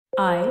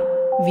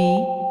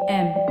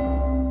IVM.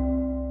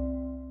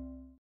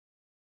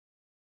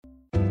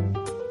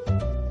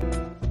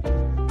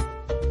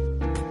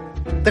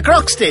 The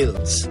Crocs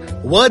Tales.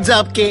 Words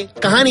आपके,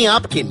 कहानी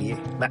आपके लिए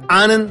by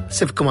Anand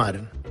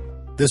Sivkumaran.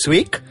 This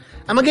week,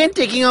 I'm again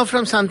taking off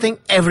from something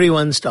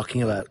everyone's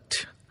talking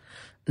about.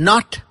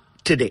 Not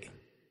today.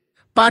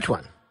 Part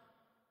 1.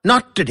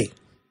 Not today.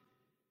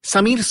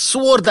 Sameer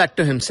swore that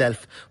to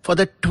himself for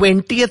the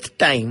 20th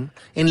time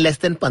in less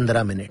than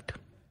 15 minutes.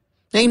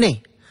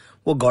 नहीं,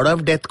 वो God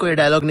of Death को ये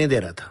dialogue नहीं दे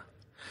रहा था.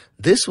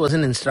 This was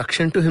an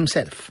instruction to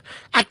himself.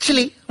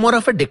 Actually, more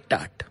of a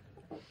diktat.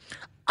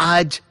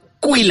 आज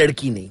कोई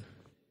लड़की नहीं.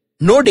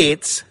 No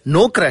dates,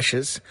 no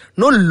crushes,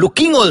 no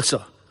looking also.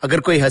 अगर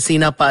कोई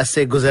हसीना पास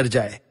से गुजर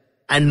जाए.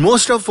 And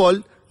most of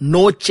all,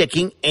 no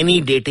checking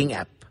any dating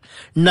app.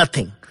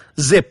 Nothing.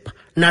 Zip.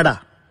 Nada.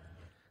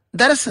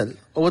 दरअसल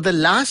over the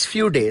last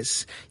few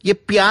days, ये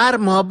प्यार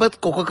मोहब्बत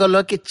कोका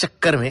कोला के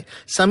चक्कर में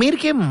समीर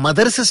के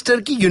मदर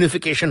सिस्टर की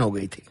यूनिफिकेशन हो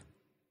गई थी.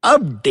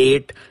 अब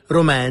डेट,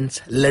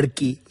 रोमांस,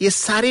 लड़की, ये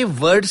सारे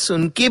वर्ड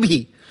सुन के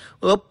भी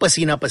वो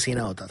पसीना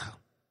पसीना होता था.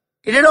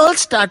 It had all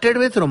started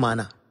with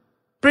Romana.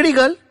 Pretty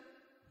girl.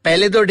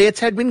 पहले दो dates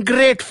had been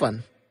great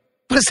fun.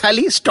 पर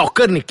साली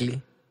stalker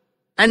निकली.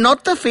 And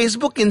not the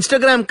Facebook,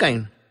 Instagram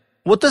kind.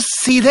 वो तो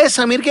सीधे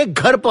समीर के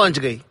घर पहुंच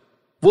गई.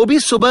 वो भी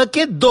सुबह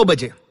के 2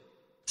 बजे.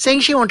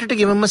 Saying she wanted to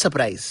give him a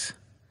surprise.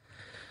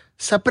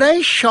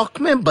 Surprise shock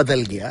में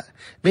बदल गया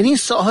when he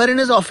saw her in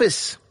his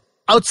office.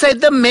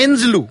 Outside the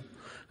men's loo.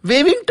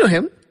 Waving to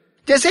him.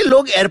 जैसे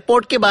लोग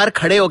एयरपोर्ट के बाहर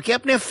खड़े होकर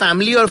अपने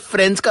फैमिली और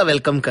फ्रेंड्स का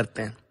वेलकम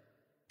करते हैं.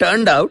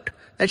 Turned out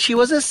that she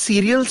was a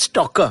serial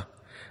stalker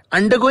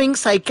undergoing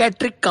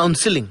psychiatric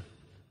counseling.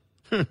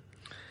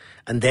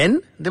 And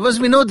then there was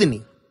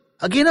Vinodini,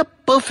 again a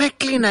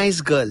perfectly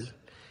nice girl,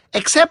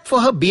 except for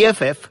her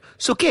BFF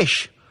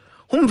Sukesh,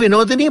 whom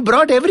Vinodini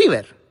brought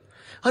everywhere.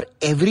 और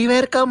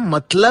everywhere का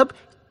मतलब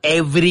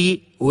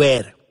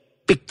everywhere.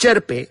 Picture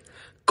पे,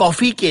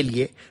 coffee के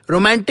लिए,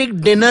 romantic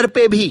dinner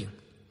पे भी.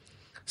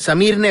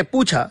 समीर ने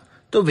पूछा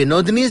तो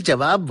विनोदनी's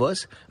जवाब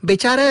was,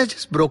 बेचारा है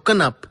just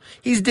broken up,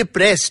 he's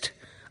depressed,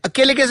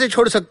 अकेले कैसे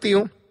छोड़ सकती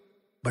हूँ.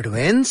 But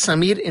when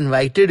Sameer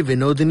invited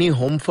Vinodini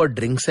home for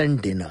drinks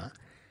and dinner,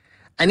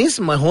 and इस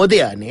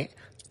महोदया ने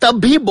तब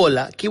भी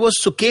बोला कि वो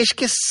सुकेश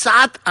के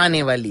साथ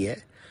आने वाली है,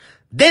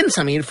 then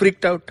Sameer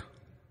freaked out.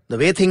 The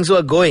way things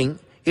were going,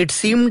 it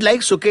seemed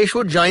like Sukesh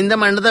would join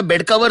them under the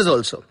bed covers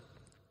also.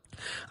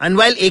 And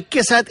while एक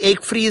के साथ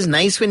एक free is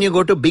nice when you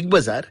go to Big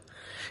Bazaar,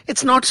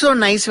 it's not so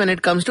nice when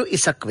it comes to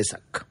Isak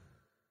Visak.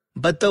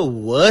 But the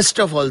worst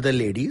of all the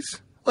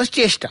ladies was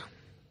Cheshta.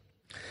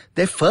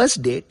 Their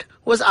first date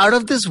was out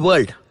of this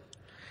world.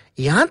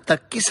 यहाँ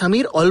तक कि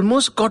Sameer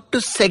almost got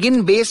to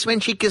second base when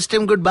she kissed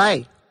him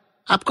goodbye.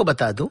 आपको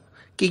बता दूं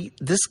कि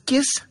this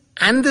kiss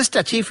and this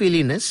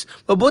touchy-feeliness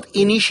were both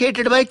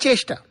initiated by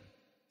Cheshta.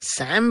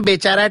 Sam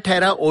बेचारा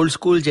ठहरा old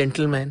school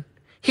gentleman.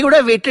 He would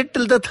have waited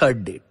till the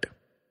third date.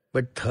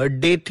 But third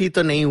date ही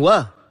तो नहीं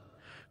हुआ.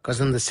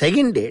 Because on the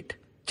second date,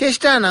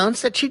 Cheshta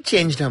announced that she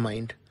changed her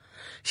mind.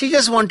 She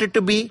just wanted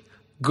to be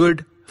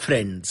good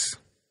friends.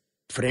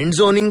 Friend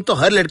zoning तो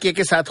हर लड़के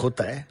के साथ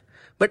होता है.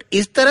 But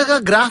इस तरह का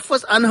graph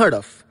was unheard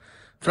of.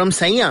 From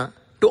सैया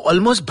to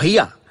almost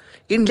भैया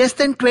in less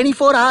than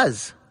 24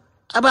 hours.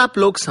 अब आप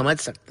लोग समझ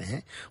सकते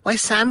हैं why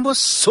Sam was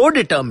so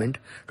determined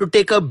to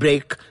take a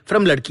break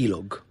from लड़की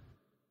लोग.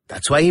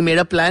 That's why he made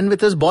a plan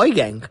with his boy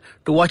gang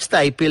to watch the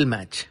IPL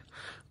match.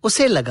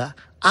 उसे लगा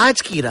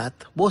आज की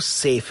रात वो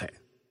safe है.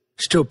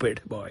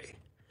 Stupid boy.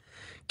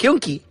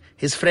 क्योंकि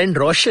his friend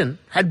Roshan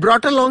had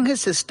brought along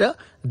his sister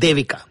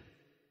Devika.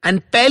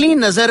 And पहली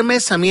नजर में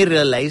Sameer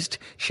realized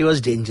she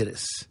was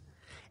dangerous.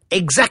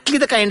 Exactly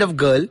the kind of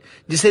girl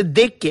जिसे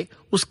देख के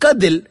उसका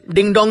दिल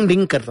डिंग डोंग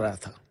डिंग कर रहा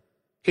था.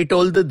 He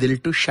told the दिल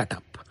to shut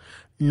up.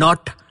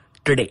 Not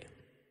today.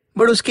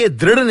 But उसके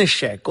दृढ़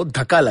निश्चय को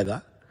धक्का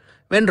लगा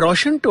when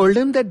Roshan told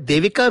him that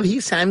Devika भी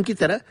Sam की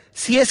तरह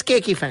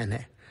CSK की फैन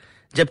है,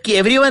 जबकि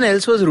everyone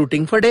else was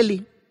rooting for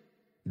Delhi.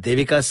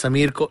 Devika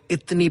Sameer को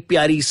इतनी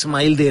प्यारी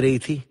स्माइल दे रही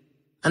थी.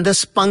 And the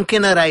spunk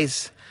in her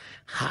eyes.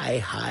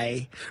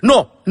 Hi.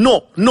 No,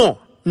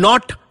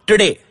 not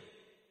today.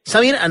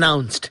 Sameer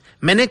announced,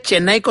 मैंने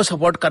चेन्नई को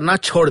सपोर्ट करना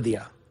छोड़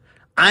दिया.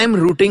 I am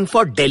rooting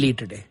for Delhi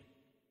today.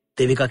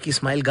 Devika की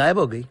स्माइल गायब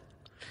हो गई.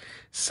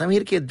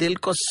 समीर के दिल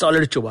को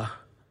solid चुभा.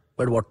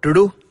 But what to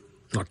do?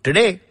 Not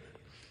today.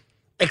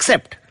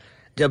 Except,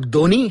 जब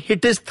Dhoni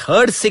hit his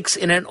third six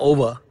in an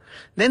over,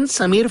 then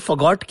Sameer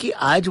forgot कि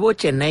आज वो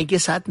चेन्नई के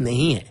साथ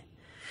नहीं है.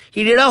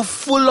 He did a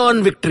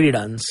full-on victory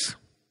dance.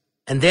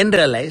 And then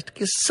realized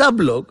कि सब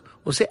लोग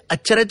उसे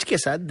अचरज के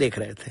साथ देख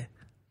रहे थे.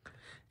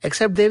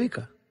 Except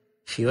Devika.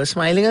 She was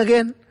smiling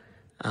again.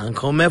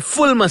 आंखों में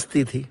फुल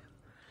मस्ती थी.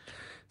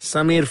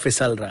 समीर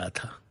फिसल रहा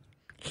था.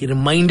 He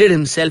reminded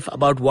himself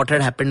about what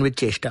had happened with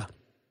Cheshta.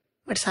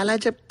 But साला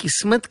जब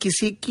किस्मत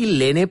किसी की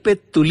लेने पे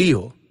तुली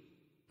हो,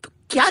 तो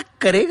क्या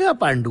करेगा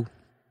पांडु?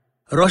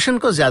 रोशन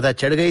को ज्यादा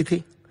चढ़ गई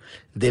थी.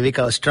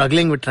 Devika was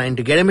struggling with trying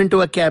to get him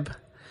into a cab.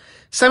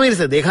 Sameer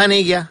से देखा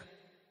नहीं गया.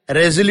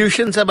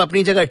 Resolution सब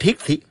अपनी जगह ठीक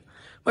थी,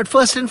 but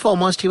first and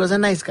foremost he was a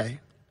nice guy.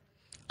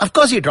 Of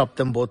course he dropped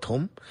them both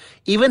home,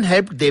 even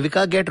helped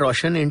Devika get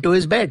Roshan into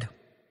his bed.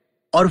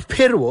 और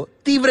फिर वो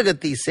तीव्र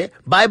गति से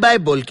बाय बाय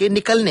बोल के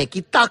निकलने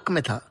की ताक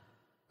में था.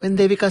 When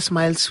Devika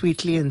smiled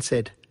sweetly and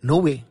said, "No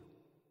way.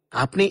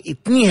 आपने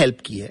इतनी हेल्प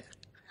की है.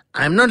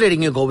 I'm not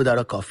letting you go without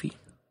a coffee."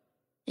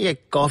 ये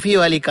कॉफी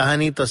वाली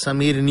कहानी तो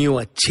समीर न्यू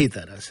अच्छी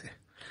तरह से.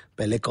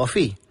 पहले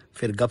कॉफी,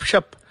 फिर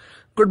गपशप.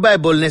 गुड बाय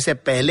बोलने से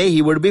पहले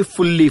ही वुड बी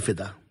फुल्ली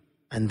फिदा.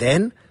 And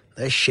then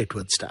the shit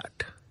would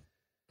start.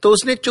 तो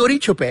उसने चोरी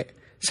छुपे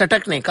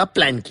सटकने का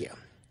प्लान किया.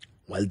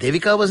 While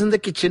Devika was in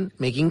the kitchen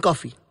making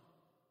coffee.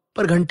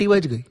 पर घंटी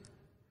बज गई.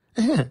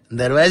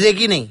 दरवाजे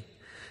की नहीं,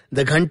 द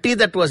घंटी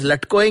that was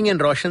लटकोइंग in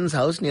Roshan's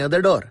house near the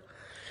door.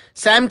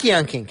 Sam की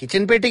आंखें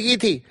किचन पे टिकी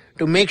थी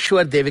टू मेक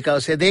श्योर देविका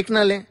उसे देख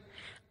ना ले.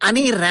 And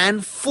he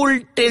ran full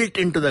tilt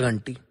into the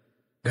घंटी.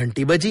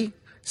 घंटी बजी,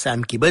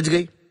 सैम की बज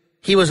गई.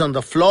 He was on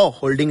the floor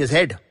holding his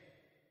head.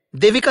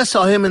 Devika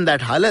saw him in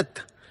that halat,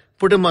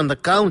 put him on the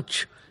couch,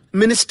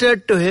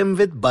 ministered to him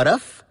with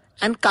baraf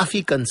and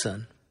काफी concern.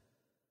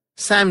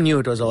 Sam knew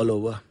it was all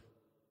over.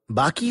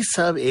 बाकी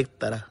सब एक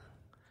तरह.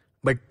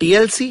 But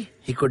TLC,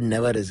 he could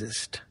never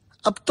resist.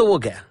 अब तो वो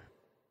गया.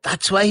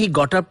 That's why he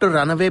got up to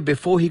run away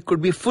before he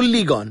could be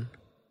fully gone.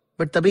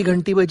 But तभी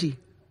घंटी बजी.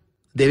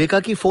 देविका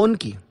की फोन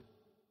की.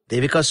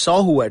 Devika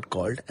saw who had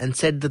called and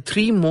said the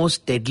 3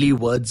 most deadly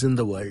words in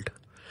the world.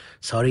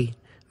 Sorry,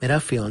 मेरा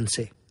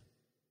fiancé.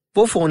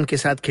 वो phone के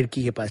साथ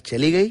खिड़की के पास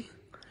चली गई.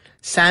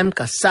 सैम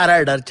का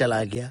सारा डर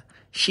चला गया.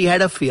 She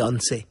had a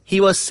fiancé. He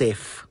was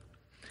safe.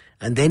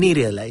 And then he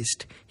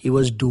realized he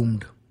was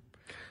doomed.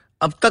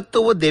 अब तक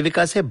तो वो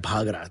देविका से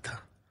भाग रहा था.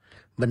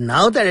 But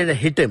now that it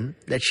hit him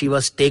that she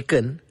was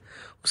taken,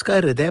 उसका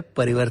हृदय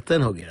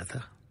परिवर्तन हो गया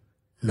था.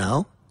 Now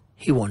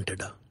he wanted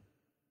her.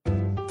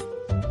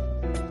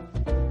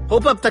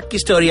 Hope अब तक की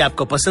स्टोरी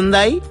आपको पसंद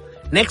आई.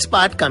 Next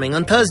part coming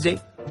on Thursday.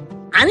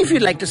 And if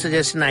you'd like to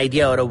suggest an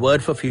idea or a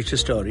word for future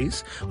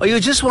stories, or you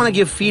just want to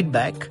give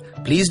feedback,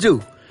 please do.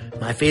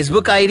 My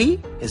Facebook ID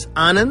is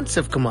Anand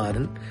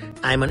Sivkumaran.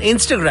 I'm on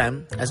Instagram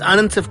as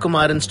Anand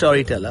Sivkumaran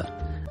Storyteller.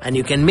 And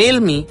you can mail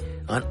me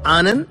on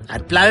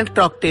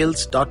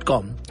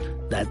anand@planetcrocktales.com.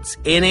 That's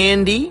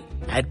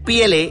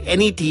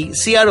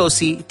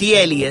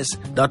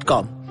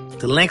ANAND@PLANETCROCTLES.com.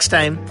 Till next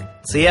time,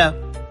 see ya.